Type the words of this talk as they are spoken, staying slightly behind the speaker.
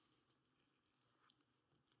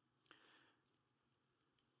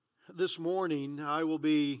This morning, I will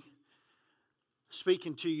be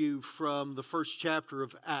speaking to you from the first chapter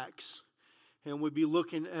of Acts, and we'll be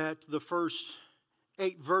looking at the first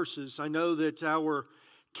 8 verses. I know that our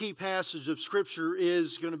key passage of Scripture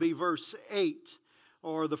is going to be verse 8,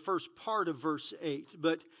 or the first part of verse 8,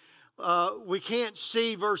 but we can't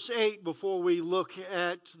see verse 8 before we look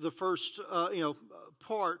at the first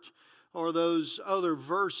part, or those other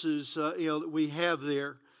verses that we have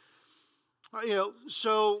there.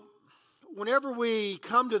 So whenever we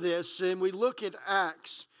come to this and we look at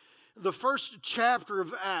Acts, the first chapter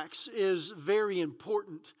of Acts is very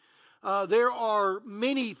important. There are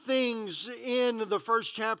many things in the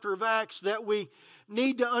first chapter of Acts that we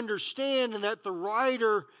need to understand and that the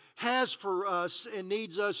writer has for us and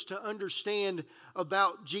needs us to understand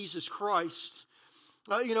about Jesus Christ.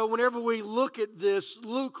 Whenever we look at this,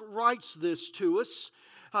 Luke writes this to us.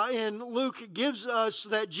 And Luke gives us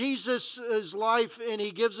that Jesus' life, and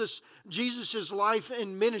he gives us Jesus' life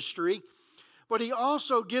and ministry. But he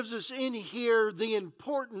also gives us in here the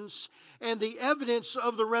importance and the evidence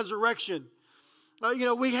of the resurrection.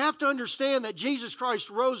 We have to understand that Jesus Christ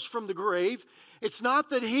rose from the grave. It's not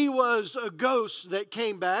that he was a ghost that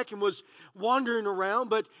came back and was wandering around,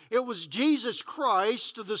 but it was Jesus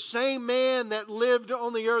Christ, the same man that lived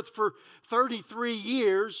on the earth for 33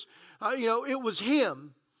 years. It was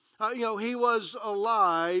him. He was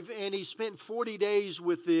alive, and he spent 40 days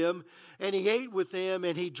with them, and he ate with them,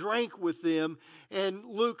 and he drank with them. And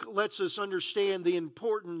Luke lets us understand the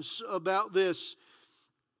importance about this.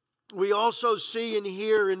 We also see in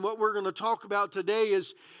here, and what we're going to talk about today,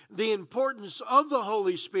 is the importance of the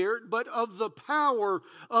Holy Spirit, but of the power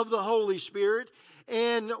of the Holy Spirit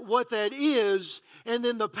and what that is. And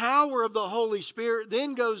then the power of the Holy Spirit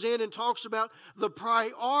then goes in and talks about the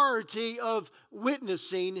priority of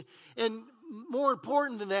witnessing, and more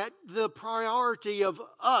important than that, the priority of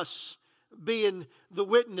us being the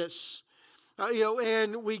witness.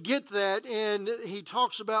 And we get that, and he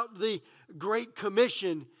talks about the Great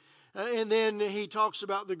Commission. And then he talks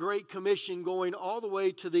about the Great Commission going all the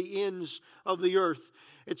way to the ends of the earth.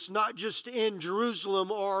 It's not just in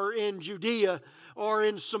Jerusalem or in Judea or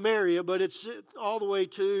in Samaria, but it's all the way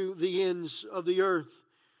to the ends of the earth.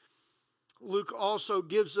 Luke also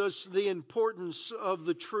gives us the importance of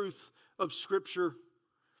the truth of Scripture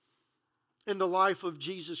in the life of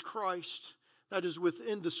Jesus Christ that is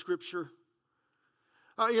within the Scripture.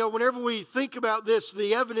 Whenever we think about this,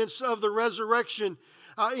 the evidence of the resurrection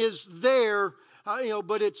is there,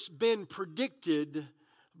 but it's been predicted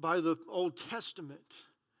by the Old Testament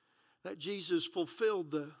that Jesus fulfilled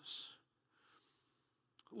those.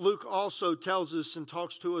 Luke also tells us and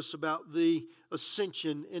talks to us about the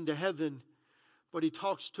ascension into heaven, but he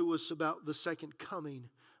talks to us about the second coming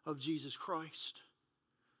of Jesus Christ.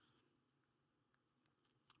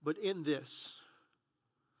 But in this,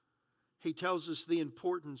 he tells us the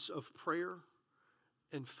importance of prayer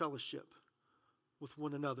and fellowship with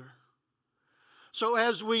one another. So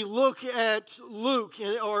as we look at Luke,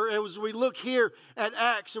 or as we look here at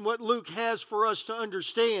Acts and what Luke has for us to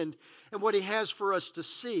understand and what he has for us to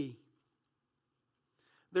see,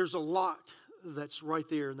 there's a lot that's right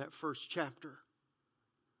there in that first chapter.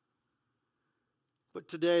 But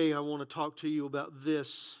today I want to talk to you about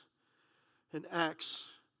this in Acts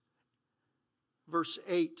verse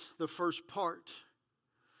 8, the first part.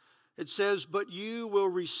 It says, "But you will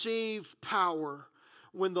receive power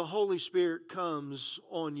when the Holy Spirit comes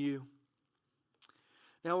on you."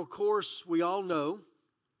 Now, of course, we all know,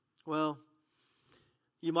 well,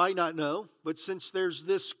 you might not know, but since there's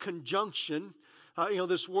this conjunction,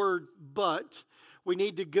 this word "but," we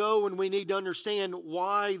need to go and we need to understand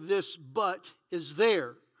why this "but" is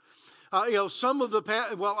there. Some of the,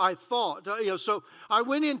 I thought, so I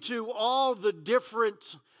went into all the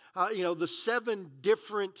different, the 7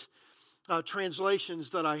 different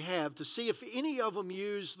translations that I have to see if any of them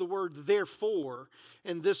use the word "therefore"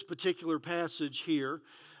 in this particular passage here,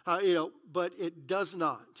 but it does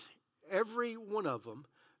not. Every one of them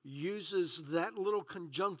uses that little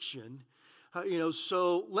conjunction,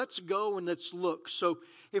 so let's go and let's look. So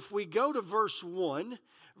if we go to verse 1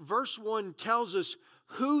 tells us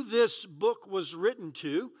who this book was written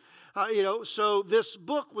to. So this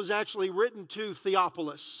book was actually written to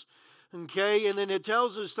Theophilus. Okay, and then it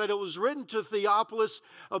tells us that it was written to Theophilus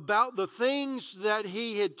about the things that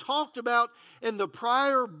he had talked about in the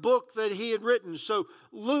prior book that he had written. So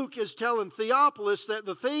Luke is telling Theophilus that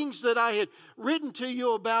the things that I had written to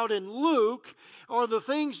you about in Luke are the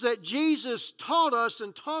things that Jesus taught us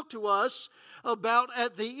and talked to us about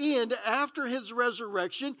at the end after his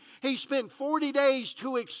resurrection. He spent 40 days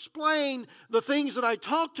to explain the things that I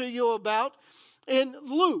talked to you about in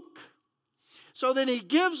Luke. So then he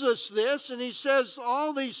gives us this, and he says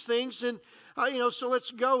all these things. And, so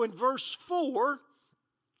let's go in verse 4.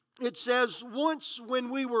 It says, once when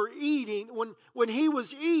we were eating, when he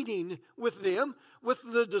was eating with them, with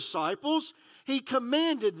the disciples, he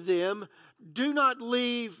commanded them, do not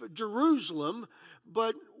leave Jerusalem,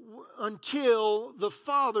 but until the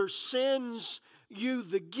Father sends you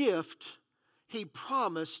the gift he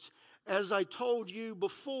promised, as I told you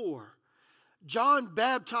before. John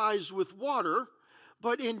baptized with water,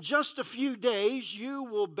 but in just a few days you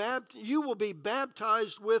will be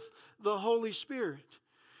baptized with the Holy Spirit.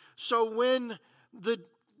 So when the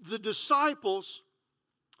disciples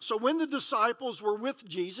were with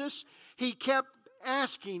Jesus, they kept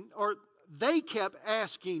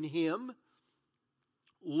asking him,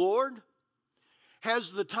 Lord,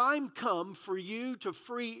 has the time come for you to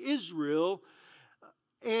free Israel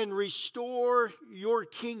and restore your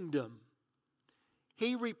kingdom?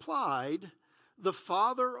 He replied, the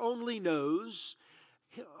Father only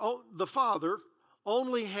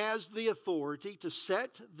has the authority to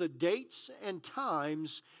set the dates and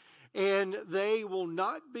times, and they will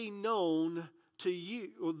not be known to you.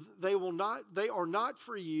 They are not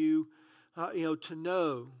for you, to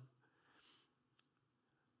know.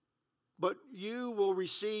 But you will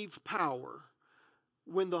receive power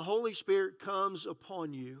when the Holy Spirit comes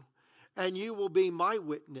upon you, and you will be my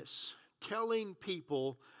witness, telling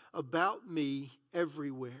people about me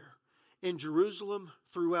everywhere, in Jerusalem,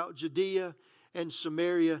 throughout Judea and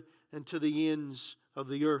Samaria, and to the ends of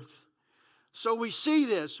the earth. So we see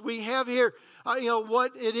this. We have here,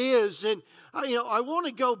 what it is. And, I want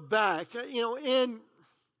to go back, and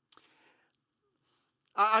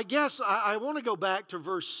I guess I want to go back to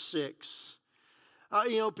verse 6,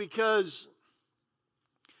 because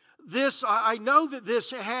this, I know that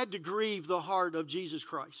this had to grieve the heart of Jesus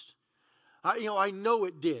Christ. I know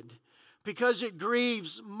it did, because it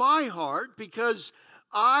grieves my heart, because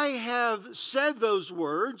I have said those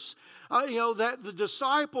words, that the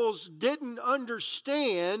disciples didn't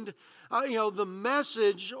understand, the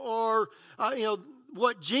message or,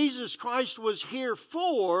 what Jesus Christ was here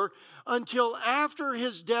for until after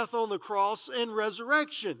his death on the cross and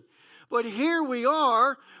resurrection. But here we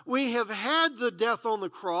are, we have had the death on the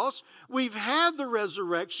cross, we've had the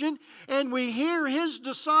resurrection, and we hear his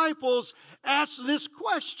disciples ask this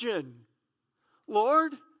question,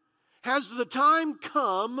 Lord, has the time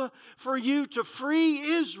come for you to free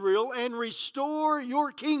Israel and restore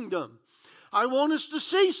your kingdom? I want us to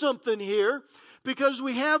see something here, because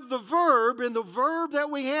we have the verb, and the verb that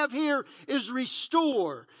we have here is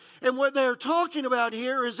restore. And what they're talking about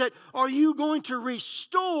here is that, are you going to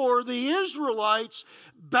restore the Israelites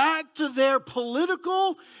back to their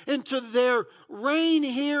political and to their reign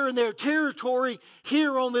here in their territory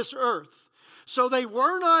here on this earth? So they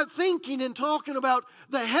were not thinking and talking about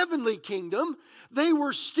the heavenly kingdom. They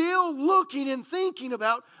were still looking and thinking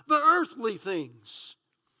about the earthly things.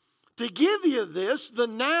 To give you this, the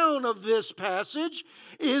noun of this passage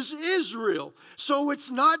is Israel. So it's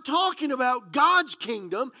not talking about God's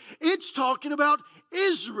kingdom. It's talking about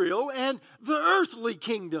Israel and the earthly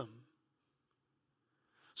kingdom.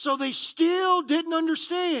 So they still didn't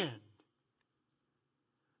understand.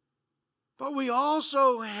 But we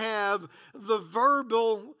also have the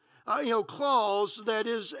verbal clause that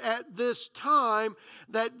is at this time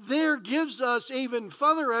that there gives us even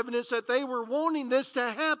further evidence that they were wanting this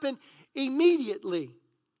to happen immediately.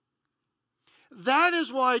 That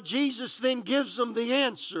is why Jesus then gives them the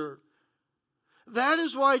answer. That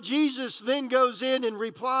is why Jesus then goes in and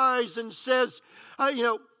replies and says,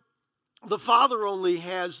 the Father only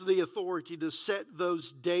has the authority to set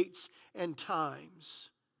those dates and times,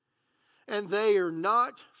 and they are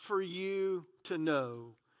not for you to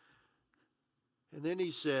know. And then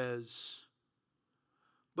he says,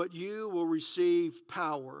 but you will receive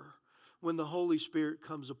power when the Holy Spirit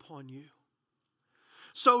comes upon you.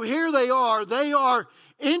 So here they are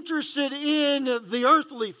interested in the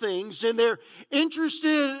earthly things, and they're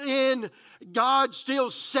interested in God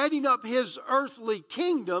still setting up his earthly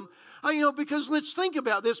kingdom. Because let's think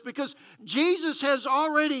about this, because Jesus has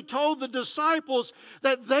already told the disciples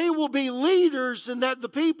that they will be leaders and that the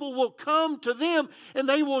people will come to them and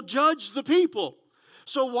they will judge the people.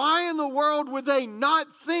 So why in the world would they not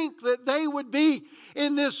think that they would be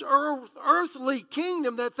in this earthly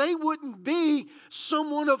kingdom, that they wouldn't be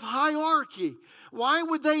someone of hierarchy? Why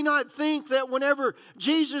would they not think that whenever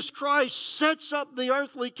Jesus Christ sets up the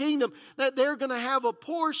earthly kingdom, that they're going to have a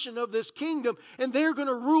portion of this kingdom and they're going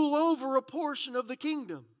to rule over a portion of the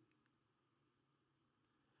kingdom?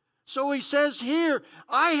 So he says here,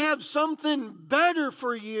 I have something better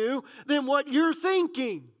for you than what you're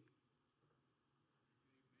thinking.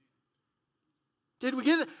 Did we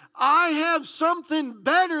get it? I have something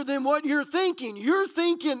better than what you're thinking. You're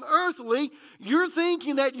thinking earthly. You're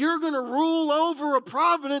thinking that you're going to rule over a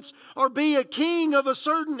province or be a king of a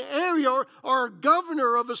certain area or a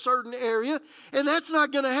governor of a certain area. And that's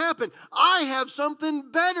not going to happen. I have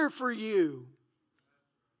something better for you.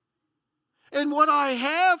 And what I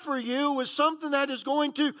have for you is something that is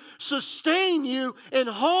going to sustain you and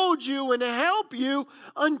hold you and help you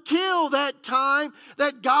until that time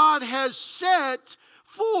that God has set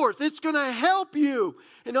forth. It's going to help you.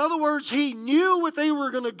 In other words, He knew what they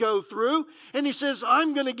were going to go through, and He says,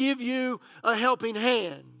 I'm going to give you a helping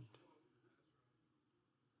hand.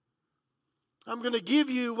 I'm going to give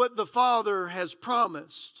you what the Father has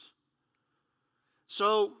promised.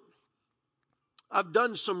 So, I've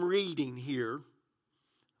done some reading here.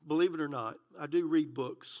 Believe it or not, I do read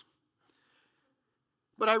books.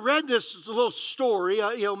 But I read this little story.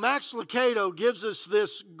 Max Lucado gives us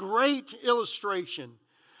this great illustration.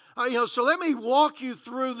 So let me walk you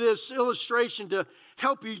through this illustration to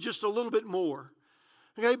help you just a little bit more.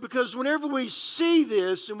 Okay, because whenever we see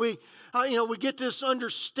this and we get this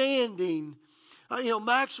understanding,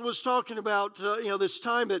 Max was talking about this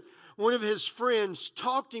time that one of his friends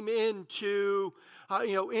talked him into,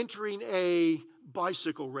 entering a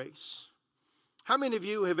bicycle race. How many of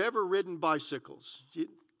you have ever ridden bicycles?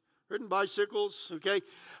 Ridden bicycles, okay?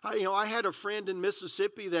 I had a friend in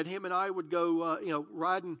Mississippi that him and I would go,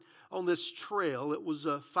 riding on this trail. It was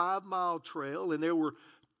a 5-mile trail, and there were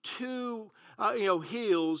 2,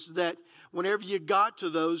 hills that whenever you got to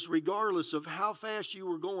those, regardless of how fast you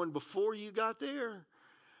were going before you got there,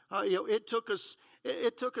 it took us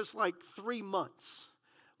like 3 months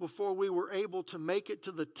before we were able to make it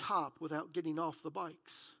to the top without getting off the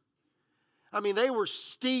bikes. I mean, they were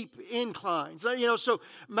steep inclines. So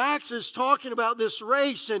Max is talking about this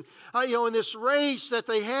race, and in this race that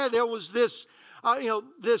they had, there was this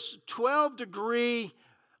 12-degree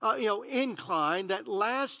incline that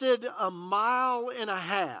lasted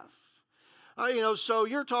 1.5 miles. So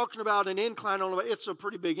you're talking about an incline it's a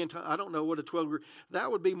pretty big incline. I don't know what a 12-degree,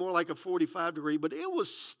 that would be more like a 45-degree, but it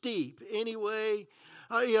was steep anyway.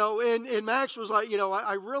 And Max was like,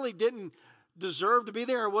 I really didn't deserve to be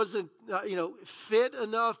there. I wasn't, fit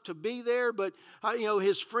enough to be there, but,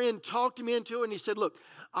 his friend talked him into it, and he said, look,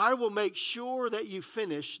 I will make sure that you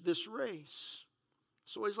finish this race.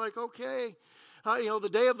 So he's like, okay. The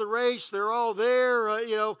day of the race, they're all there.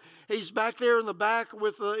 He's back there in the back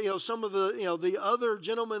with, some of the other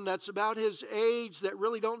gentlemen that's about his age that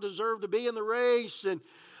really don't deserve to be in the race. And,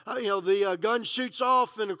 the gun shoots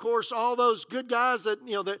off. And, of course, all those good guys that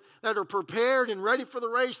are prepared and ready for the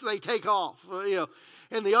race, they take off,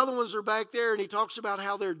 And the other ones are back there, and he talks about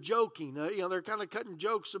how they're joking. They're kind of cutting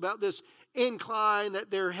jokes about this incline that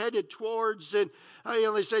they're headed towards. And,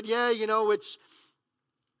 they said, it's...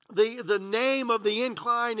 The name of the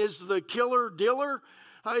incline is the Killer Diller,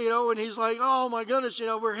 and he's like, oh my goodness,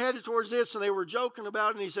 we're headed towards this, and they were joking about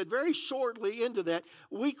it, and he said very shortly into that,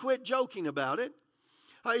 we quit joking about it,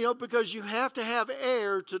 because you have to have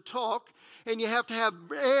air to talk, and you have to have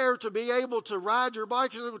air to be able to ride your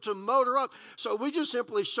bike, to motor up, so we just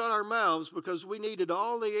simply shut our mouths because we needed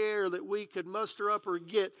all the air that we could muster up or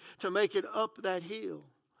get to make it up that hill.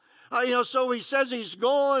 So he says he's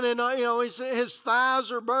going, and, his thighs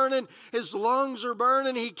are burning, his lungs are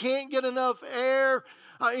burning, he can't get enough air,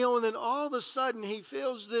 and then all of a sudden he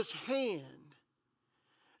feels this hand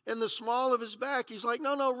in the small of his back. He's like,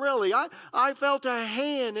 no, really, I felt a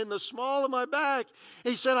hand in the small of my back.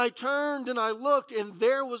 He said, I turned and I looked, and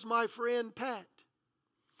there was my friend Pat.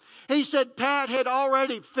 He said Pat had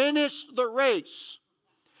already finished the race.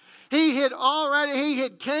 He had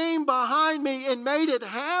came behind me and made it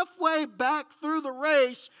halfway back through the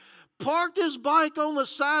race, parked his bike on the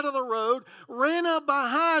side of the road, ran up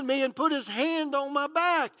behind me and put his hand on my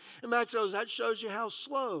back. And Max goes, that shows you how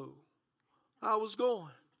slow I was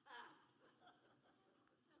going.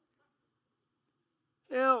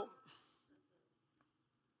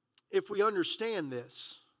 If we understand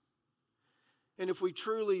this, and if we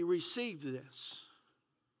truly receive this,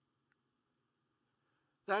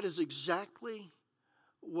 that is exactly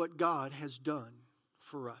what God has done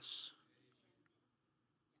for us.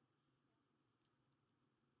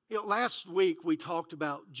 Last week we talked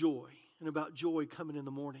about joy and about joy coming in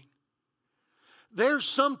the morning. There's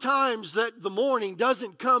sometimes that the morning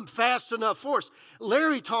doesn't come fast enough for us.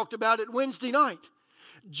 Larry talked about it Wednesday night.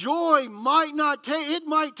 Joy might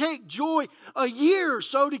take joy a year or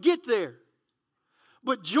so to get there.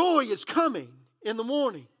 But joy is coming in the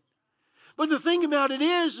morning. But the thing about it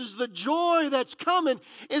is the joy that's coming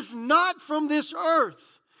is not from this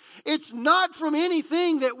earth. It's not from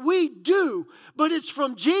anything that we do, but it's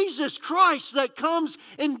from Jesus Christ that comes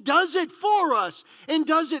and does it for us and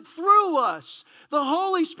does it through us. The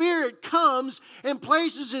Holy Spirit comes and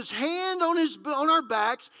places His hand on our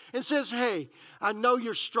backs and says, hey, I know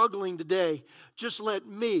you're struggling today. Just let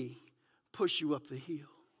me push you up the hill.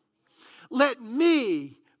 Let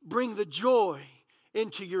me bring the joy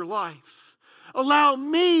into your life. Allow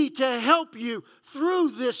me to help you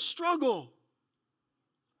through this struggle.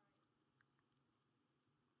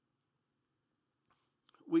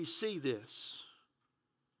 We see this.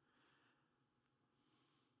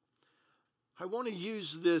 I want to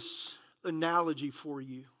use this analogy for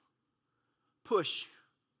you. Push.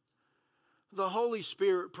 The Holy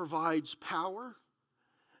Spirit provides power.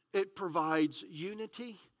 It provides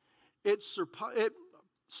unity. It supplies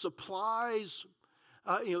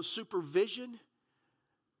supervision.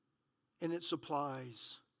 And it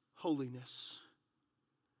supplies holiness.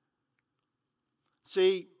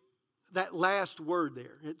 See, that last word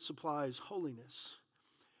there, it supplies holiness.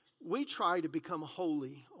 We try to become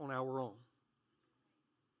holy on our own.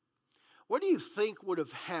 What do you think would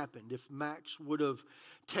have happened if Max would have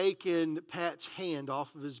taken Pat's hand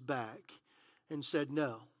off of his back and said,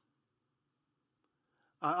 no,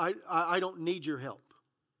 I don't need your help?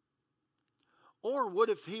 Or what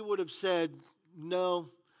if he would have said, no,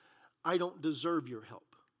 I don't deserve your help?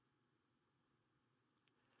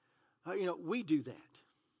 We do that.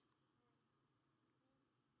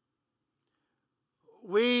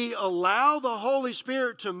 We allow the Holy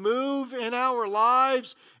Spirit to move in our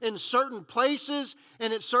lives in certain places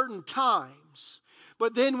and at certain times.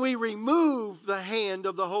 But then we remove the hand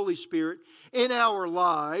of the Holy Spirit in our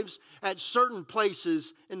lives at certain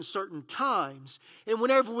places and certain times. And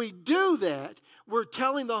whenever we do that, we're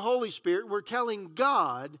telling the Holy Spirit, we're telling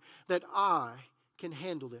God that I can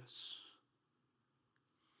handle this.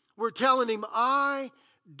 We're telling Him, I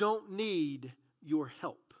don't need your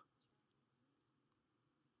help.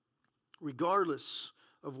 Regardless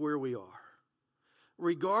of where we are.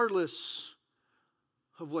 Regardless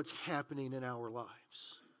of what's happening in our lives.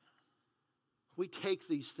 We take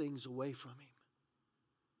these things away from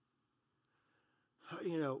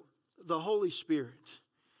Him. The Holy Spirit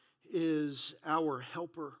is our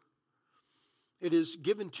helper. It is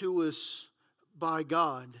given to us by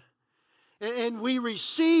God. And we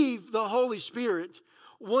receive the Holy Spirit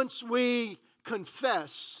once we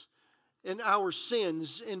confess in our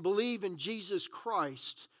sins and believe in Jesus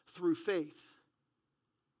Christ through faith.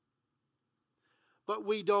 But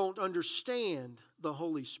we don't understand the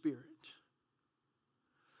Holy Spirit.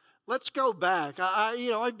 Let's go back.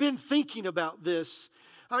 I've been thinking about this.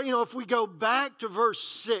 If we go back to verse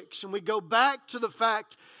 6 and we go back to the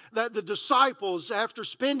fact that the disciples, after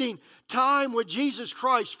spending time with Jesus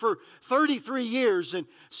Christ for 33 years and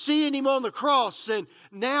seeing Him on the cross and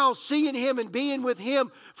now seeing Him and being with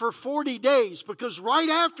Him for 40 days, because right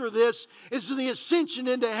after this is the ascension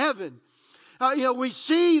into heaven. We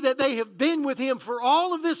see that they have been with Him for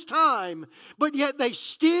all of this time, but yet they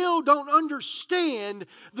still don't understand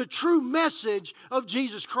the true message of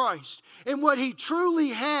Jesus Christ and what He truly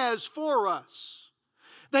has for us.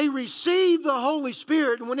 They receive the Holy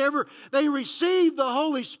Spirit, and whenever they receive the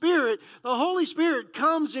Holy Spirit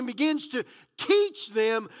comes and begins to teach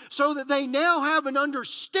them so that they now have an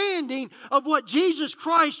understanding of what Jesus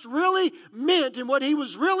Christ really meant and what He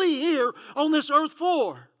was really here on this earth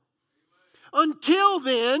for. Until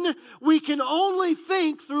then, we can only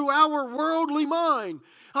think through our worldly mind.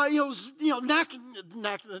 I'm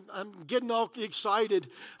getting all excited.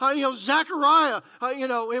 Zechariah,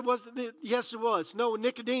 it was, yes, it was. No,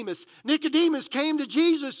 Nicodemus. Nicodemus came to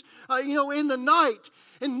Jesus, in the night.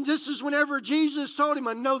 And this is whenever Jesus told him,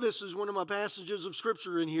 I know this is one of my passages of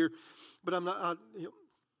Scripture in here, but I'm going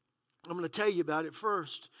to tell you about it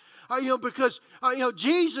first. Because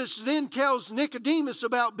Jesus then tells Nicodemus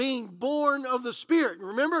about being born of the Spirit.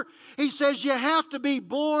 Remember? He says you have to be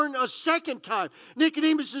born a second time.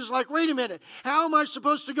 Nicodemus is like, wait a minute, how am I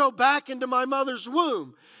supposed to go back into my mother's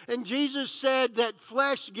womb? And Jesus said that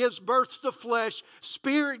flesh gives birth to flesh,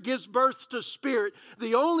 spirit gives birth to spirit.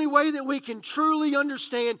 The only way that we can truly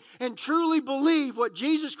understand and truly believe what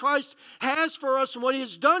Jesus Christ has for us and what He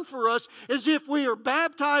has done for us is if we are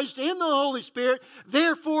baptized in the Holy Spirit.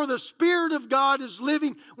 Therefore, the Spirit of God is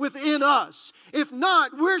living within us. If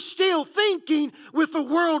not, we're still thinking with the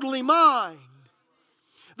worldly mind.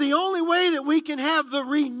 The only way that we can have the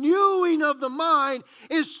renewing of the mind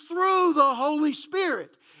is through the Holy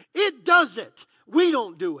Spirit. It does it. We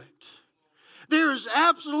don't do it. There is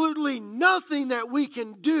absolutely nothing that we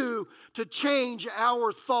can do to change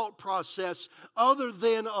our thought process other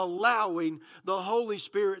than allowing the Holy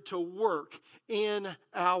Spirit to work in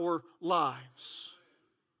our lives.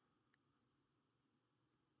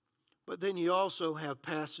 But then you also have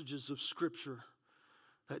passages of Scripture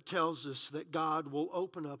that tells us that God will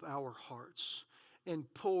open up our hearts and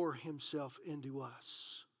pour Himself into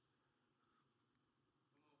us.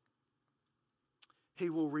 He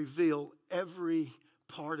will reveal every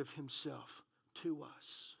part of Himself to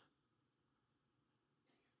us.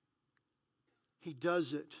 He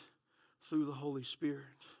does it through the Holy Spirit.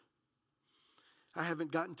 I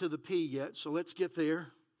haven't gotten to the P yet, so let's get there.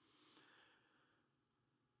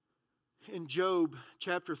 In Job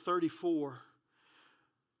chapter 34,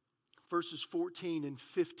 verses 14 and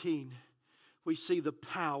 15, we see the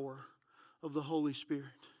power of the Holy Spirit.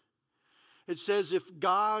 It says, if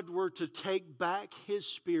God were to take back His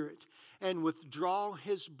Spirit and withdraw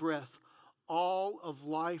His breath, all of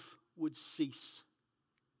life would cease,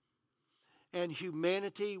 and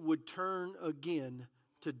humanity would turn again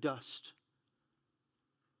to dust.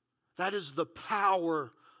 That is the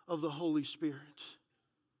power of the Holy Spirit.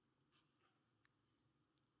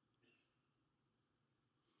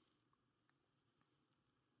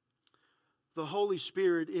 The Holy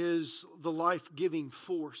Spirit is the life-giving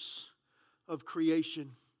force of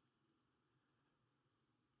creation.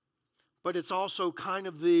 But it's also kind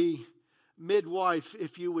of the midwife,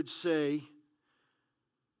 if you would say,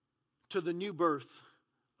 to the new birth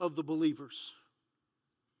of the believers.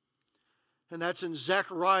 And that's in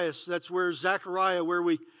Zechariah. That's where Zechariah, where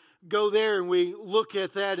we go there and we look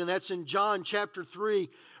at that. And that's in John chapter 3,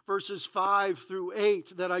 verses 5 through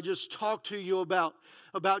 8 that I just talked to you about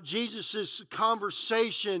Jesus'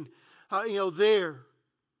 conversation, there.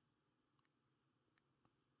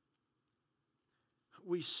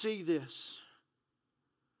 We see this.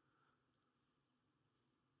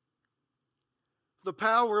 The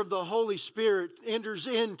power of the Holy Spirit enters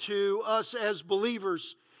into us as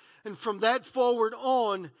believers. And from that forward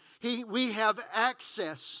on, we have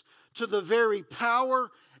access to the very power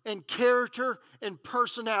and character and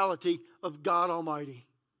personality of God Almighty.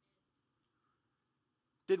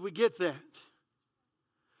 Did we get that?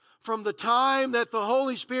 From the time that the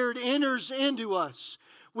Holy Spirit enters into us,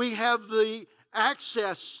 we have the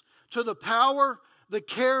access to the power, the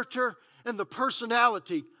character, and the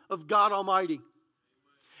personality of God Almighty.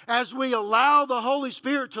 As we allow the Holy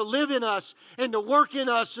Spirit to live in us and to work in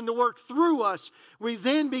us and to work through us, we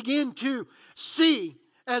then begin to see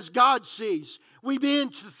as God sees. We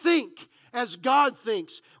begin to think as God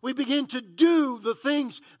thinks. We begin to do the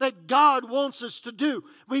things that God wants us to do.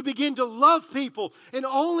 We begin to love people in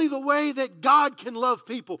only the way that God can love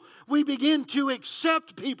people. We begin to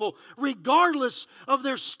accept people regardless of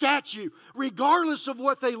their stature, regardless of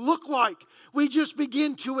what they look like. We just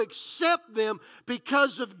begin to accept them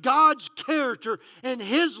because of God's character and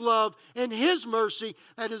His love and His mercy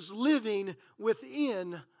that is living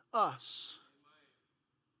within us.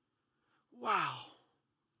 Wow.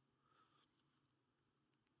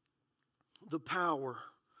 The power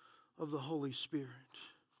of the Holy Spirit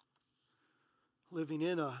living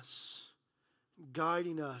in us,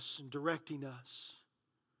 guiding us and directing us.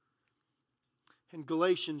 In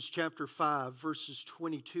Galatians chapter 5, verses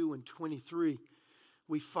 22 and 23,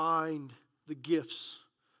 we find the gifts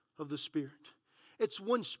of the Spirit. It's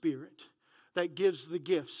one Spirit that gives the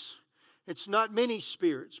gifts. It's not many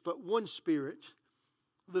spirits, but one Spirit,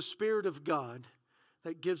 the Spirit of God,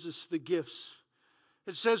 that gives us the gifts.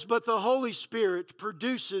 It says, but the Holy Spirit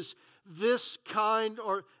produces this kind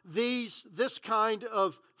of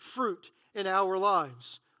fruit in our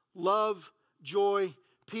lives. Love, joy,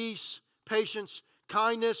 peace, patience,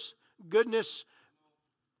 kindness, goodness,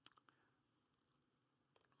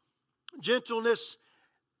 gentleness,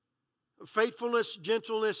 faithfulness,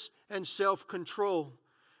 gentleness, and self-control.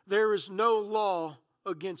 There is no law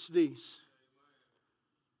against these.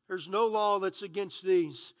 There's no law that's against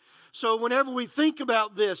these. So whenever we think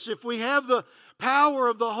about this, if we have the power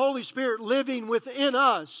of the Holy Spirit living within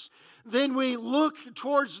us, then we look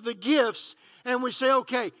towards the gifts and we say,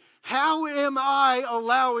 okay, how am I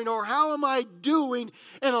allowing or how am I doing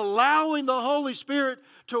in allowing the Holy Spirit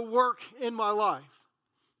to work in my life?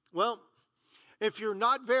 Well, if you're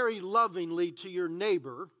not very lovingly to your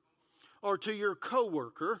neighbor or to your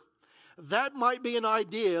coworker, that might be an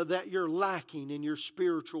idea that you're lacking in your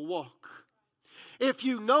spiritual walk. If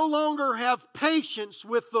you no longer have patience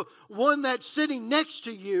with the one that's sitting next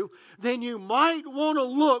to you, then you might want to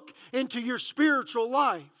look into your spiritual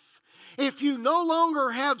life. If you no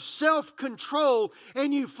longer have self-control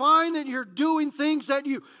and you find that you're doing things that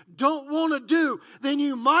you don't want to do, then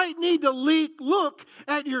you might need to look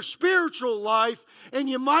at your spiritual life, and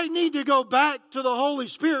you might need to go back to the Holy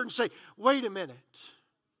Spirit and say, wait a minute.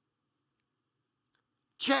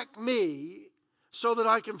 Check me so that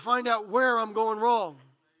I can find out where I'm going wrong.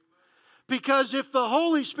 Because if the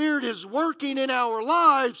Holy Spirit is working in our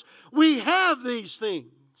lives, we have these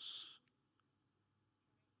things.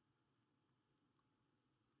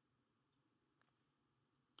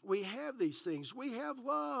 We have these things. We have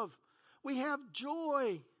love. We have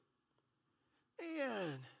joy.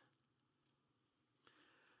 Man.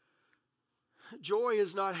 Joy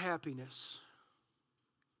is not happiness.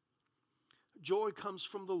 Joy comes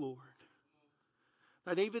from the Lord.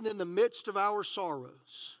 That even in the midst of our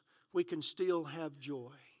sorrows, we can still have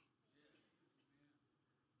joy.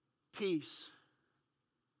 Peace.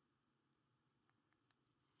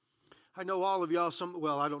 I know all of y'all,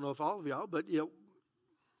 I don't know if all of y'all, but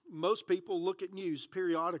most people look at news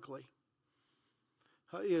periodically.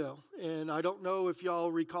 And I don't know if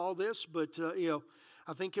y'all recall this, but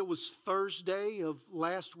I think it was Thursday of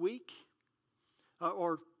last week,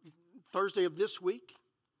 or Thursday of this week,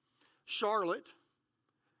 Charlotte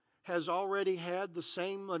has already had the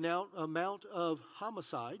same amount of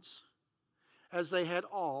homicides as they had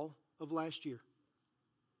all of last year.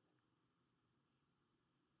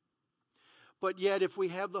 But yet, if we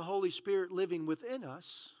have the Holy Spirit living within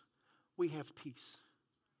us, we have peace.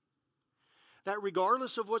 That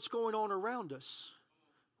regardless of what's going on around us,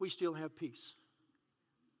 we still have peace.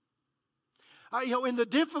 And the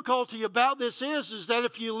difficulty about this is that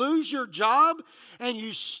if you lose your job and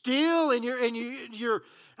you still and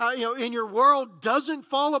your world doesn't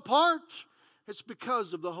fall apart, it's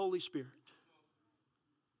because of the Holy Spirit.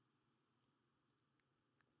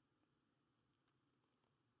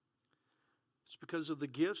 It's because of the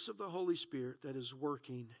gifts of the Holy Spirit that is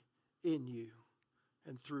working in you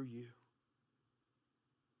and through you.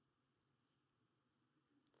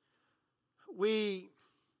 We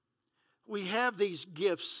have these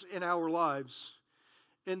gifts in our lives,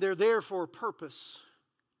 and they're there for a purpose.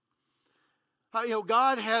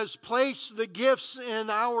 God has placed the gifts in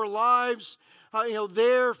our lives,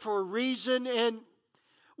 there for a reason, and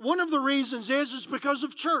one of the reasons is because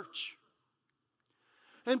of church,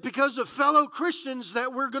 and because of fellow Christians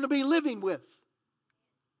that we're going to be living with.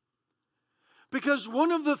 Because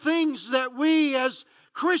one of the things that we as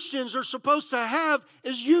Christians are supposed to have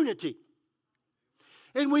is unity.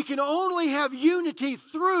 And we can only have unity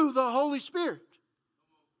through the Holy Spirit.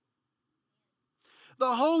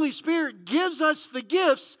 The Holy Spirit gives us the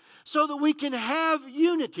gifts so that we can have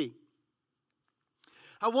unity.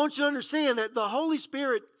 I want you to understand that the Holy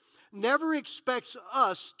Spirit never expects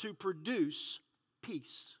us to produce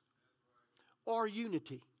peace or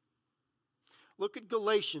unity. Look at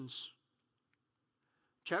Galatians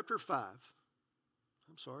chapter 5.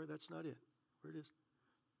 I'm sorry, that's not it. Where it is?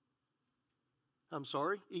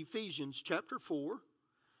 Ephesians chapter 4.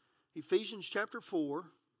 Ephesians chapter 4,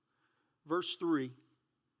 verse 3.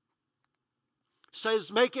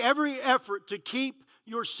 Says, make every effort to keep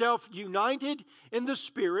yourself united in the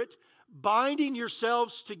Spirit, binding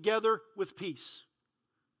yourselves together with peace.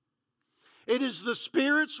 It is the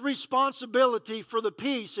Spirit's responsibility for the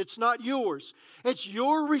peace. It's not yours. It's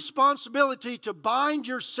your responsibility to bind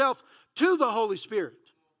yourself to the Holy Spirit.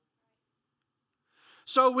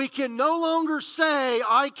 So we can no longer say,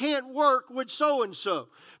 I can't work with so-and-so.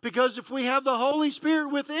 Because if we have the Holy Spirit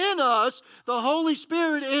within us, the Holy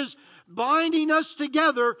Spirit is binding us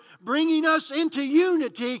together, bringing us into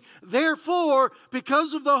unity. Therefore,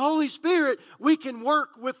 because of the Holy Spirit, we can work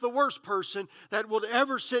with the worst person that will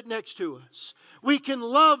ever sit next to us. We can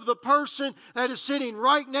love the person that is sitting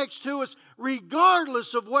right next to us,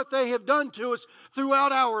 regardless of what they have done to us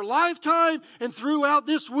throughout our lifetime and throughout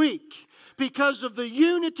this week. Because of the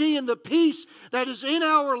unity and the peace that is in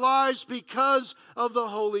our lives because of the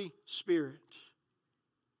Holy Spirit.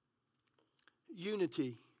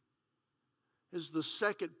 Unity is the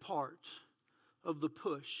second part of the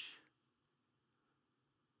push.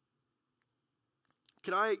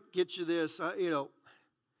 Can I get you this?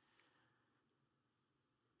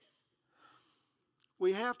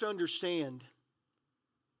 We have to understand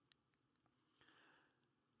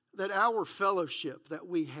that our fellowship that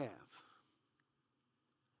we have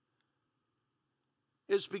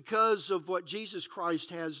is because of what Jesus Christ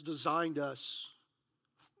has designed us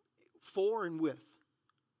for and with.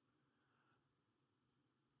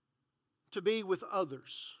 To be with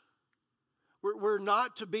others. We're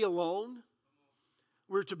not to be alone.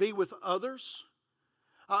 We're to be with others.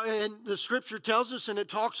 And the Scripture tells us, and it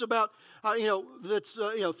talks about, that's,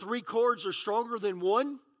 three cords are stronger than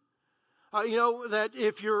one. That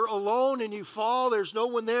if you're alone and you fall, there's no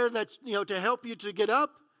one there that's, to help you to get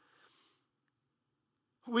up.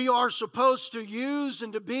 We are supposed to use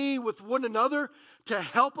and to be with one another to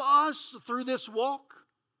help us through this walk.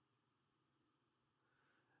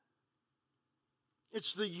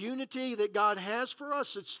 It's the unity that God has for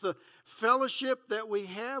us. It's the fellowship that we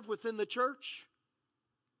have within the church.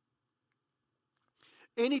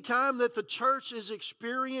 Anytime that the church is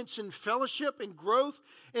experiencing fellowship and growth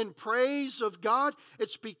and praise of God,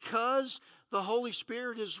 it's because the Holy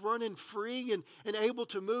Spirit is running free and able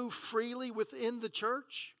to move freely within the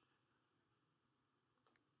church.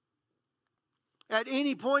 At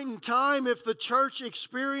any point in time, if the church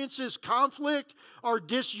experiences conflict or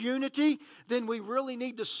disunity, then we really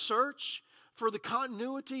need to search for the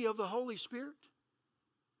continuity of the Holy Spirit.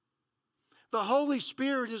 The Holy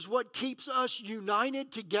Spirit is what keeps us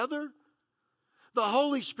united together. The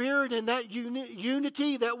Holy Spirit and that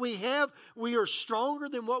unity that we have, we are stronger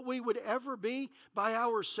than what we would ever be by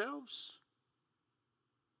ourselves.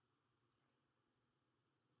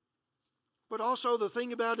 But also the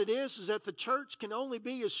thing about it is that the church can only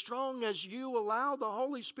be as strong as you allow the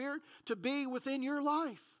Holy Spirit to be within your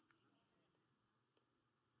life.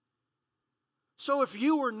 So if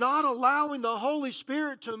you are not allowing the Holy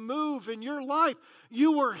Spirit to move in your life,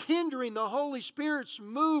 you are hindering the Holy Spirit's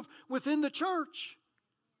move within the church.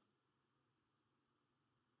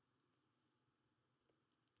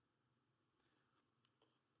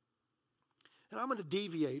 And I'm going to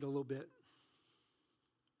deviate a little bit.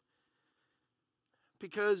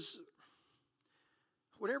 Because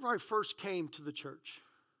whenever I first came to the church,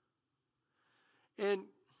 and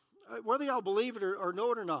whether y'all believe it or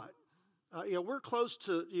know it or not, we're close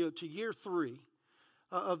to to year 3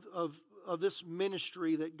 of this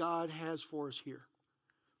ministry that God has for us here.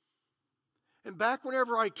 And back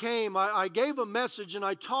whenever I came, I gave a message and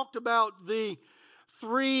I talked about the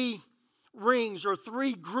 3 rings or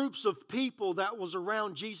 3 groups of people that was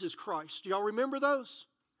around Jesus Christ. Do y'all remember those?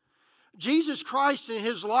 Jesus Christ in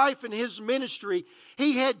His life and His ministry,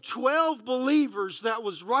 He had 12 believers that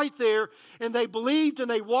was right there, and they believed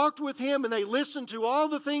and they walked with Him and they listened to all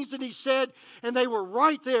the things that He said, and they were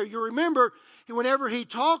right there. You remember whenever He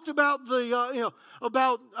talked about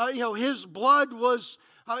His blood was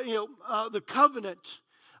the covenant,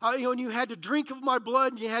 and you had to drink of my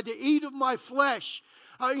blood and you had to eat of my flesh.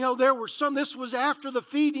 There were some. This was after the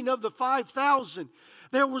feeding of the 5,000.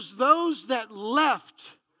 There was those that left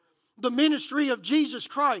the ministry of Jesus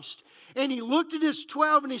Christ. And He looked at His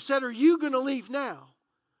 12 and He said, "Are you going to leave now?"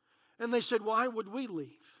 And they said, "Why would we leave?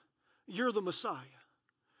 You're the Messiah.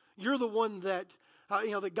 You're the one that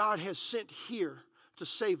that God has sent here to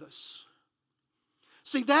save us."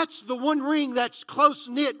 See, that's the one ring that's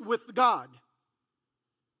close-knit with God.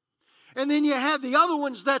 And then you have the other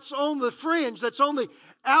ones that's on the fringe, that's on the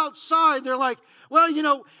outside. They're like,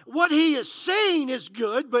 "Well, what He is saying is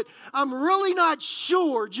good, but I'm really not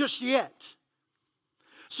sure just yet.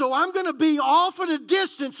 So I'm going to be off at a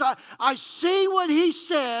distance. I see what He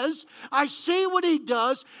says. I see what He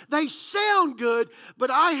does. They sound good,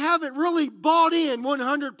 but I haven't really bought in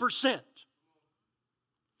 100%.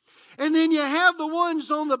 And then you have the ones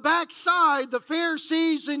on the backside, the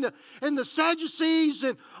Pharisees and the Sadducees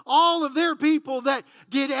and all of their people that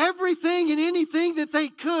did everything and anything that they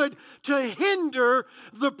could to hinder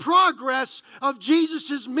the progress of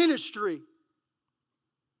Jesus' ministry.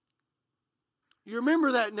 You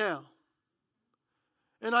remember that now.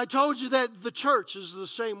 And I told you that the church is the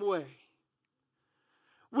same way.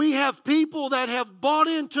 We have people that have bought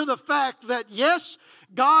into the fact that, yes,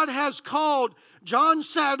 God has called John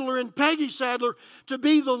Sadler and Peggy Sadler to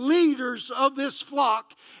be the leaders of this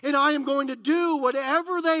flock, and I am going to do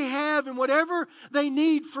whatever they have and whatever they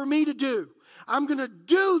need for me to do. I'm going to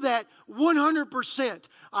do that 100%.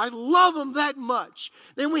 I love them that much.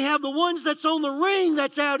 Then we have the ones that's on the ring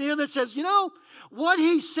that's out here that says, what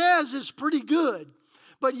he says is pretty good.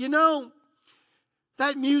 But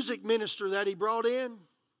that music minister that he brought in,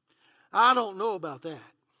 I don't know about that.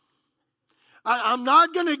 I'm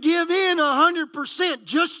not going to give in 100%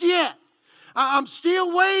 just yet. I'm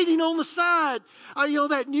still waiting on the side.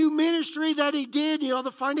 That new ministry that he did,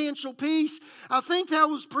 the financial piece, I think that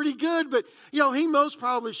was pretty good. But, he most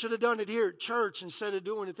probably should have done it here at church instead of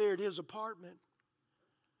doing it there at his apartment.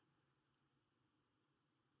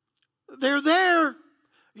 They're there.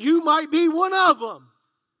 You might be one of them.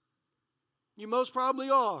 You most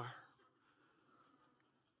probably are.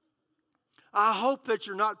 I hope that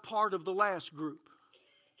you're not part of the last group.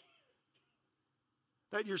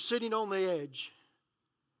 That you're sitting on the edge.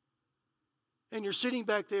 And you're sitting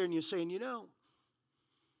back there and you're saying, you know,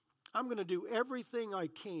 I'm going to do everything I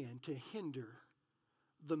can to hinder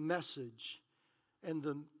the message and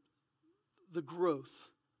the growth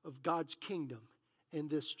of God's kingdom in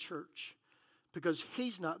this church, because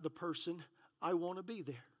He's not the person I want to be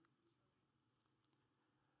there.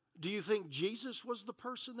 Do you think Jesus was the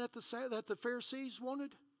person that the Pharisees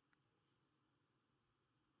wanted?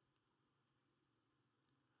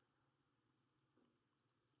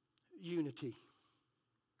 Unity.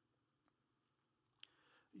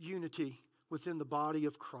 Unity within the body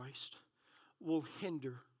of Christ will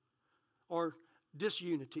hinder, or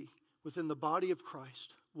disunity within the body of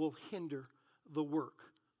Christ will hinder the work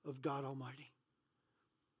of God Almighty.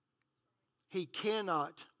 He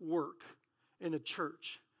cannot work in a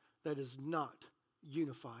church that is not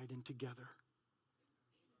unified and together.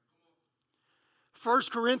 1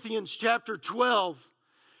 Corinthians chapter 12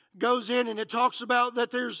 goes in and it talks about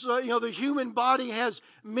that there's, the human body has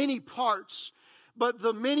many parts, but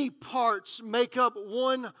the many parts make up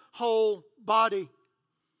one whole body.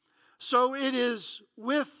 So it is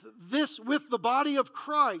with the body of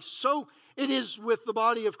Christ. So it is with the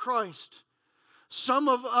body of Christ. Some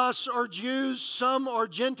of us are Jews, some are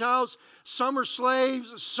Gentiles, some are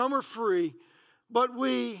slaves, some are free, but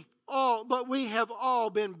we have all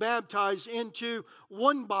been baptized into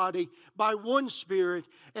one body by one Spirit,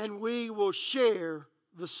 and we will share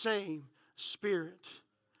the same Spirit.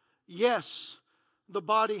 Yes, the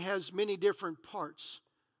body has many different parts,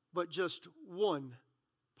 but just one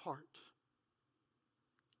part.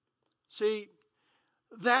 See,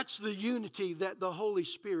 that's the unity that the Holy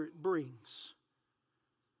Spirit brings.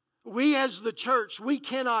 We as the church, we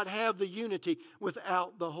cannot have the unity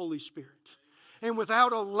without the Holy Spirit and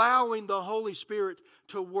without allowing the Holy Spirit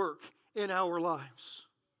to work in our lives.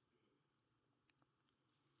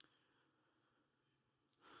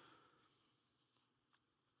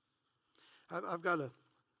 I've got to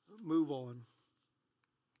move on.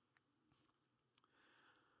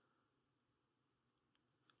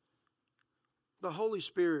 The Holy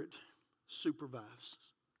Spirit supervises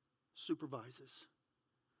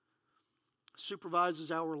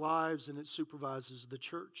our lives, and it supervises the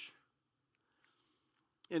church.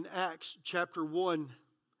 In Acts chapter 1,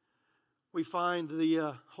 we find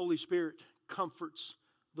the Holy Spirit comforts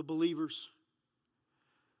the believers.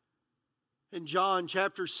 In John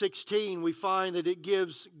chapter 16, we find that it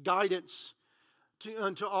gives guidance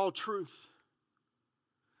unto all truth.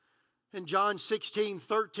 In John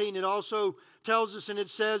 16:13, it also tells us, and it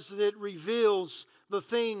says that it reveals the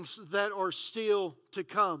things that are still to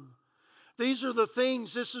come. These are the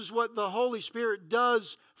things, this is what the Holy Spirit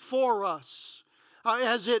does for us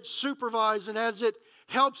as it supervises and as it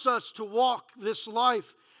helps us to walk this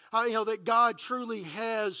life that God truly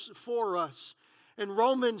has for us. In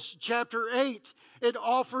Romans chapter 8, it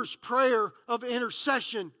offers prayer of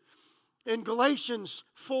intercession. In Galatians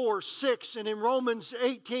 4:6 and in Romans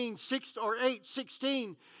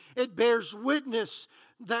 8:16, it bears witness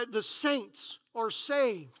that the saints are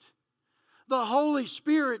saved. The Holy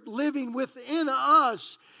Spirit living within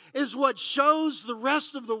us is what shows the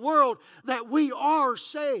rest of the world that we are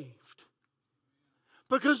saved.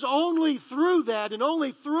 Because only through that and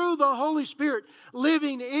only through the Holy Spirit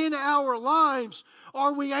living in our lives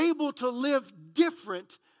are we able to live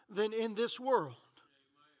different than in this world.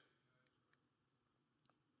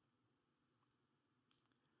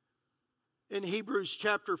 In Hebrews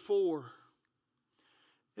chapter 4,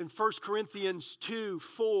 in 1 Corinthians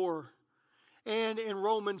 2:4, and in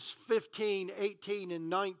Romans 15:18 and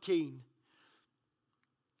 19,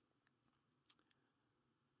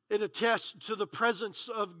 it attests to the presence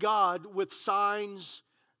of God with signs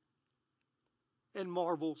and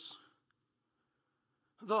marvels.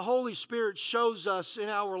 The Holy Spirit shows us in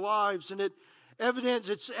our lives, and its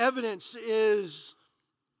evidence is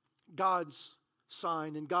God's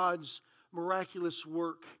sign and God's miraculous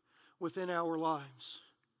work within our lives.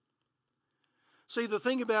 See, the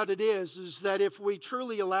thing about it is that if we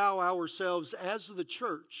truly allow ourselves as the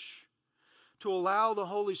church to allow the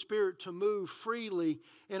Holy Spirit to move freely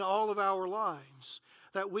in all of our lives,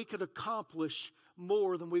 that we could accomplish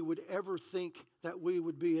more than we would ever think that we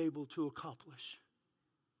would be able to accomplish.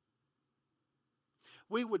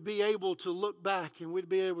 We would be able to look back and we'd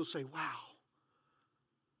be able to say, wow,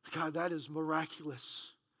 God, that is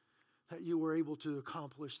miraculous that you were able to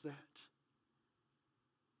accomplish that.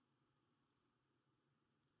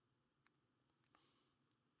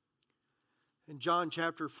 In John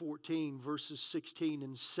chapter 14, verses 16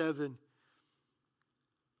 and 7,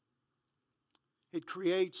 it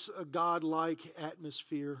creates a God-like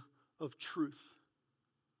atmosphere of truth.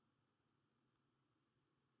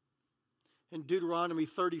 In Deuteronomy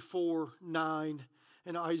 34:9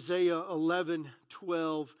 and Isaiah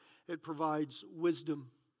 11:12, it provides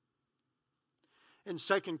wisdom. In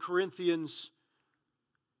 2 Corinthians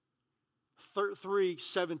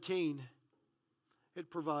 3:17, it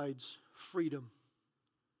provides freedom.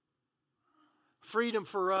 Freedom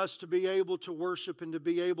for us to be able to worship and to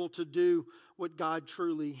be able to do what God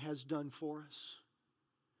truly has done for us.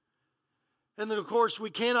 And then, of course, we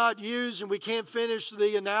cannot use and we can't finish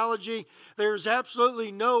the analogy. There's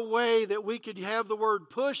absolutely no way that we could have the word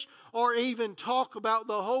push or even talk about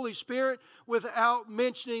the Holy Spirit without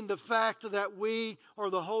mentioning the fact that we, or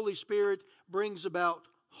the Holy Spirit, brings about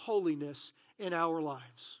holiness in our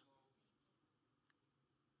lives.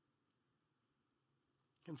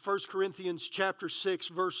 In 1 Corinthians chapter 6,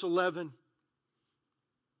 verse 11,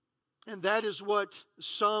 and that is what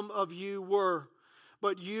some of you were.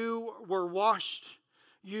 But you were washed,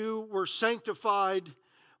 you were sanctified,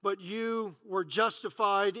 but you were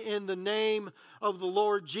justified in the name of the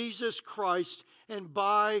Lord Jesus Christ and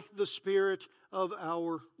by the Spirit of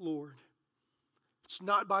our Lord. It's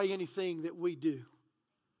not by anything that we do.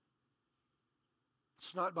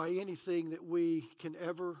 It's not by anything that we can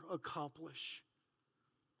ever accomplish.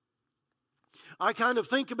 I kind of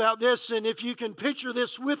think about this, and if you can picture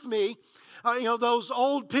this with me, those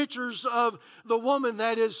old pictures of the woman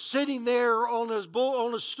that is sitting there on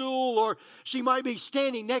a stool, or she might be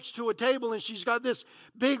standing next to a table and she's got this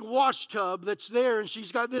big wash tub that's there and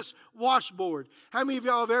she's got this washboard. How many of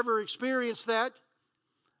y'all have ever experienced that?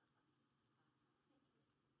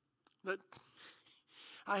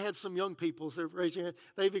 I had some young people that raised their hand.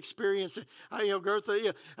 They've experienced it.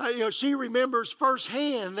 Gertha, she remembers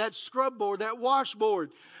firsthand that scrub board, that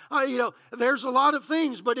washboard. There's a lot of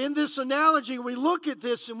things, but in this analogy, we look at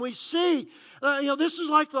this and we see, this is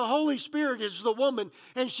like the Holy Spirit is the woman,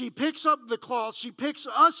 and she picks up the cloth, she picks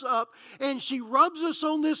us up, and she rubs us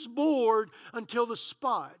on this board until the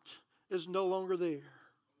spot is no longer there.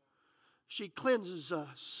 She cleanses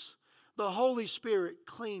us. The Holy Spirit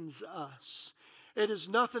cleans us. It is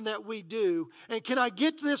nothing that we do. And can I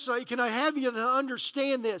get this? Can I have you to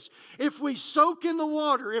understand this? If we soak in the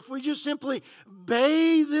water, if we just simply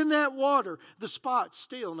bathe in that water, the spot's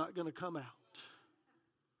still not going to come out.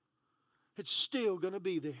 It's still going to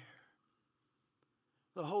be there.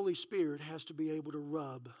 The Holy Spirit has to be able to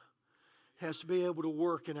rub, has to be able to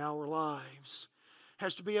work in our lives,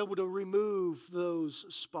 has to be able to remove those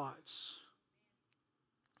spots.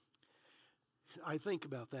 I think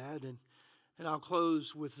about that, and I'll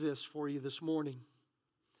close with this for you this morning.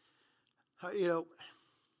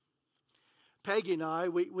 Peggy and I,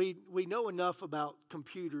 we know enough about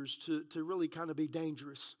computers to really kind of be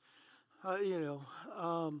dangerous.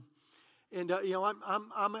 I'm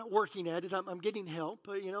working at it. I'm getting help.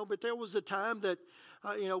 But there was a time that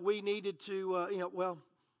we needed to.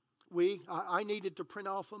 I needed to print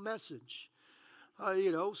off a message.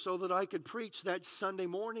 So that I could preach that Sunday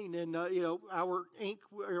morning, and our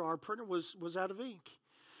printer was out of ink.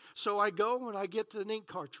 So I go and I get the ink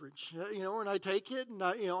cartridge, and I take it and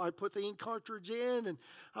I put the ink cartridge in, and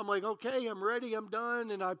I'm like, okay, I'm ready, I'm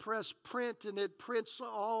done, and I press print, and it prints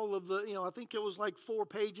all of the, I think it was like 4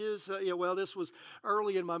 pages. This was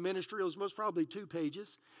early in my ministry; it was most probably 2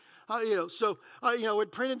 pages.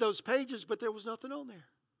 It printed those pages, but there was nothing on there.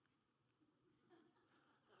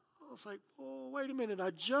 I was like, oh, wait a minute,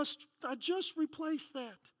 I just replaced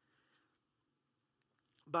that.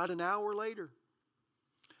 About an hour later,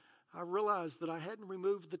 I realized that I hadn't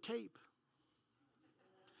removed the tape.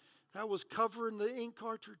 That was covering the ink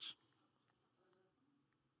cartridge.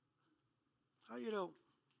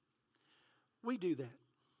 We do that.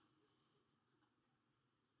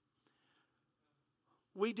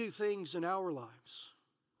 We do things in our lives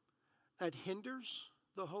that hinders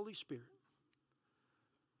the Holy Spirit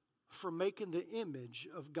from making the image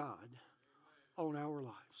of God on our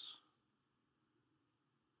lives.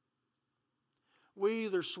 We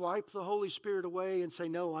either swipe the Holy Spirit away and say,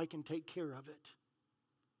 no, I can take care of it.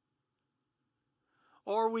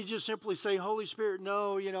 Or we just simply say, Holy Spirit,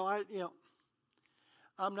 no,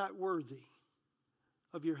 I'm not worthy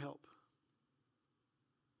of your help.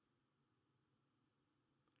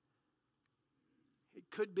 It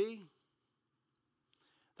could be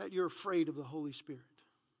that you're afraid of the Holy Spirit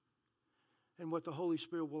and what the Holy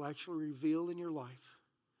Spirit will actually reveal in your life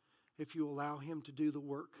if you allow Him to do the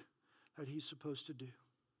work that He's supposed to do.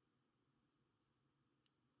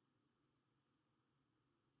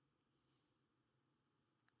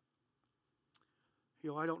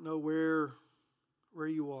 I don't know where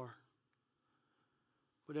you are,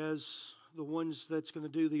 but as the ones that's going to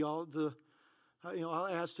do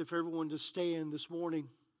I asked if everyone to stand this morning,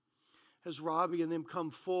 as Robbie and them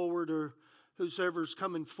come forward, or whoever's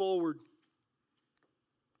coming forward,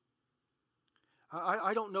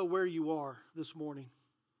 I don't know where you are this morning.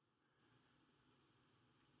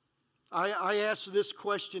 I ask this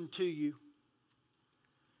question to you.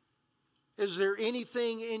 Is there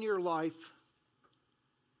anything in your life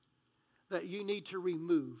that you need to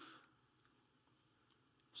remove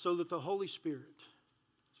so that the Holy Spirit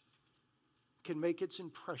can make its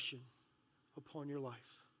impression upon your life?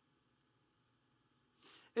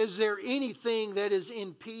 Is there anything that is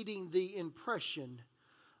impeding the impression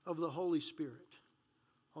of the Holy Spirit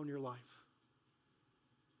on your life?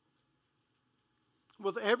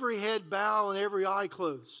 With every head bowed and every eye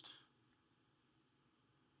closed,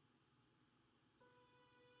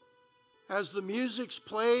 as the music's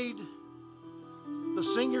played, the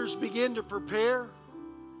singers begin to prepare.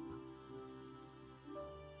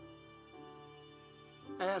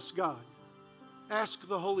 Ask God. Ask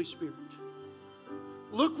the Holy Spirit.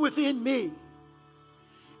 Look within me.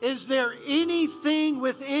 Is there anything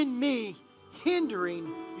within me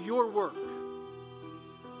hindering your work?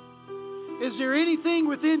 Is there anything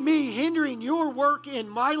within me hindering your work in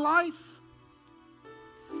my life?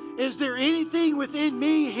 Is there anything within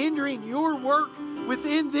me hindering your work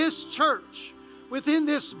within this church, within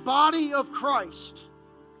this body of Christ?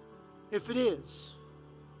 If it is,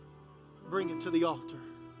 bring it to the altar.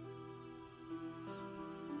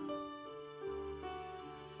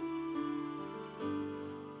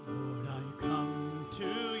 Lord, I come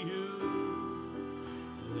to you.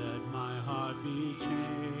 Let my heart be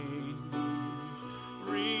changed,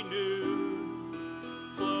 renewed,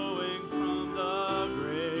 flowing from the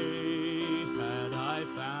grace that I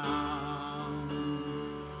found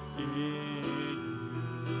in you.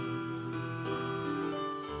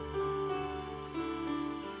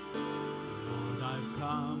 Lord, I've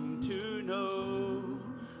come to know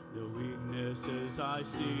the weaknesses I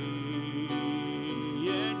see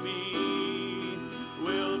in me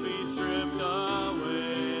will be stripped away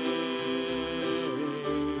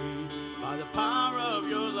by the power of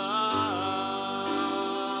your love.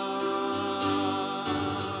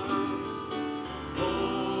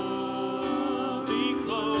 Hold me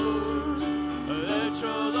close, let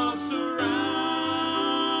your love surround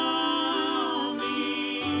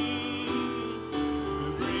me,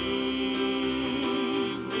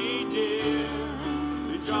 bring me near,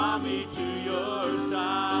 draw me to your side.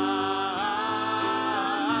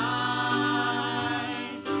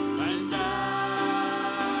 And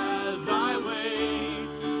as I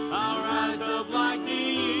wait, I'll rise up like the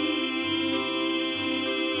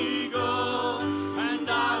eagle, and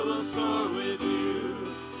I will soar with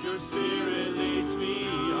you. Your spirit leads me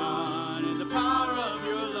on in the power of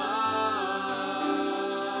your love.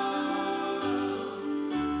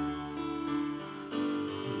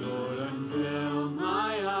 Lord, unveil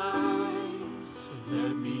my eyes,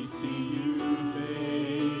 let me see you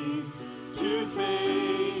face to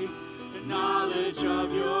face, the knowledge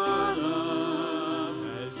of your love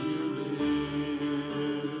as you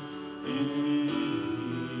live in me.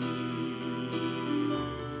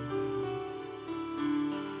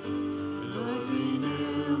 Lord,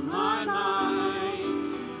 renew my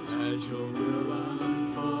mind as your will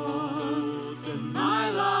unfolds in my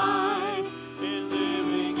life, in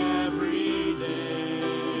living every day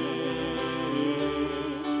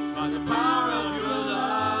by the power of your love.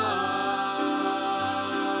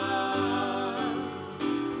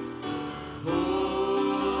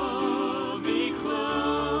 Hold me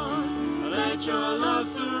close, let your love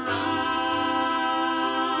surround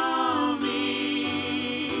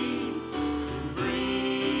me,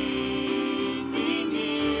 bring me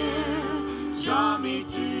near, draw me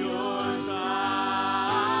to your side.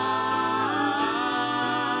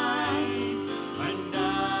 And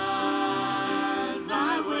as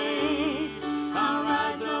I wait, I'll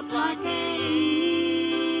rise up like an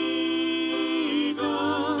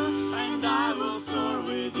eagle, and I will soar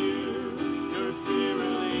with you. Your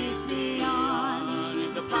spirit leads me on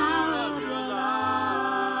in the power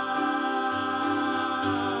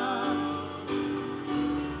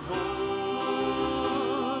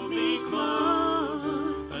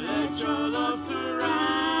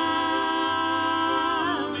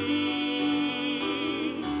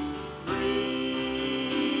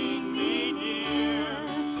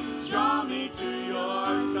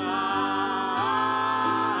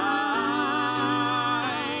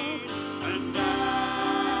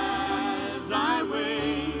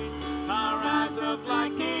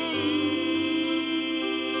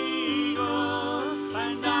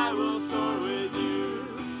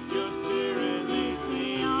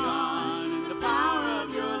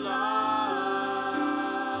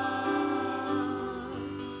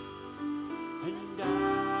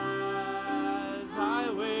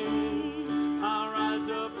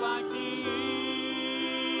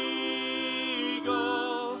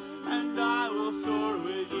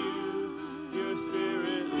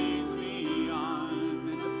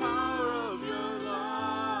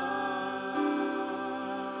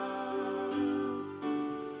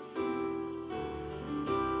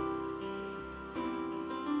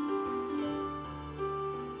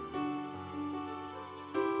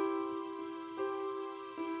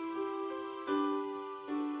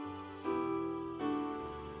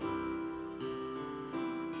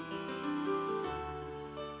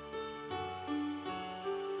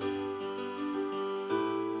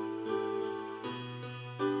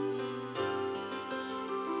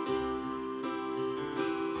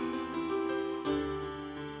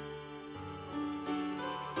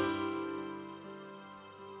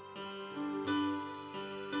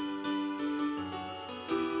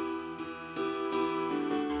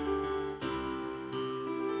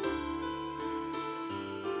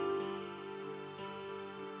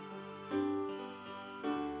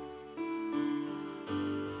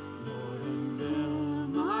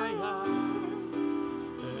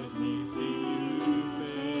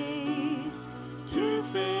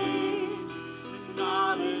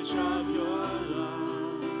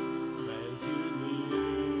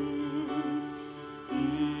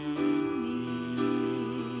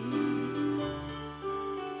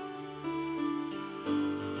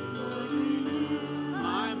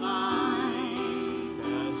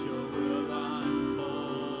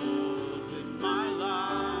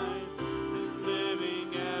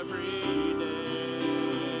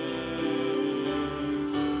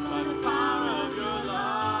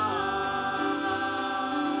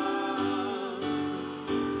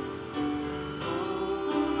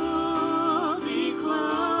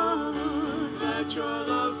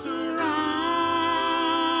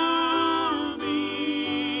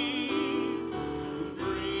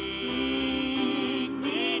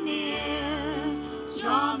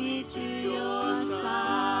me to your side.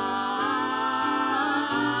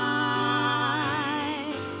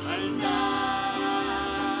 And as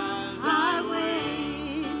I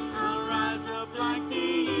wait, I'll rise up like the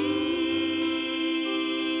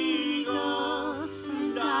eagle,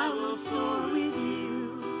 and I will soar with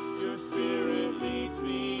you. Your spirit leads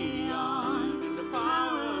me on in the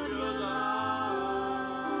power of your love.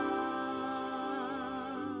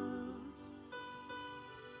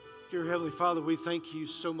 Dear Heavenly Father, we thank you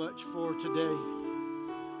so much for today.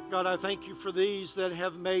 God, I thank you for these that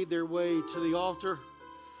have made their way to the altar.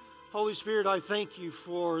 Holy Spirit, I thank you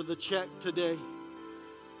for the check today.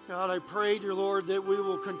 God, I pray, dear Lord, that we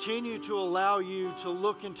will continue to allow you to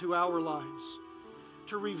look into our lives,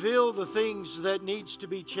 to reveal the things that needs to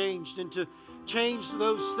be changed, and to change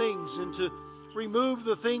those things, and to remove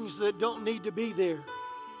the things that don't need to be there.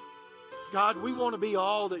 God, we want to be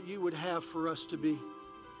all that you would have for us to be.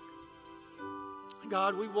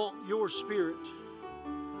 God, we want your Spirit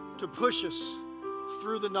to push us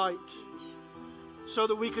through the night so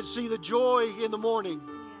that we could see the joy in the morning,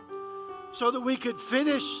 so that we could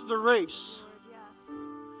finish the race,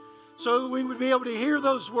 so that we would be able to hear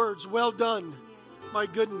those words, "Well done, my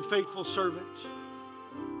good and faithful servant."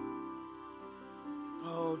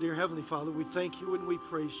 Oh, dear Heavenly Father, we thank you and we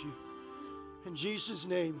praise you. In Jesus'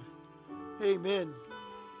 name, amen.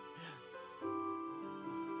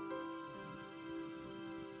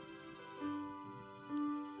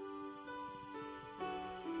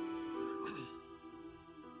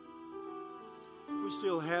 We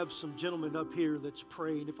still have some gentlemen up here that's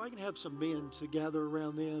praying. If I can have some men to gather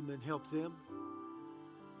around them and help them.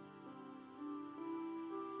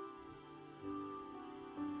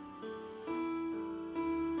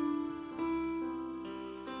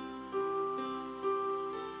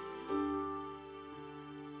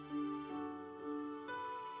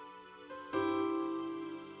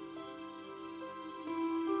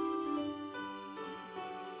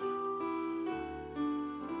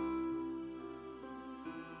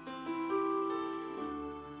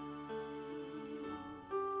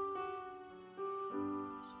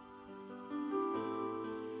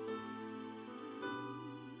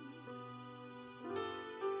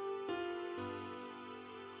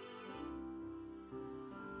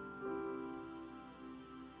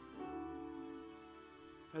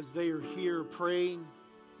 As they are here praying,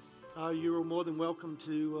 you are more than welcome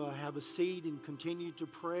to have a seat and continue to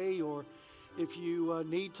pray. Or if you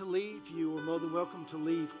need to leave, you are more than welcome to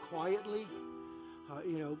leave quietly,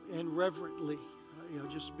 and reverently.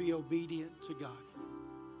 Just be obedient to God.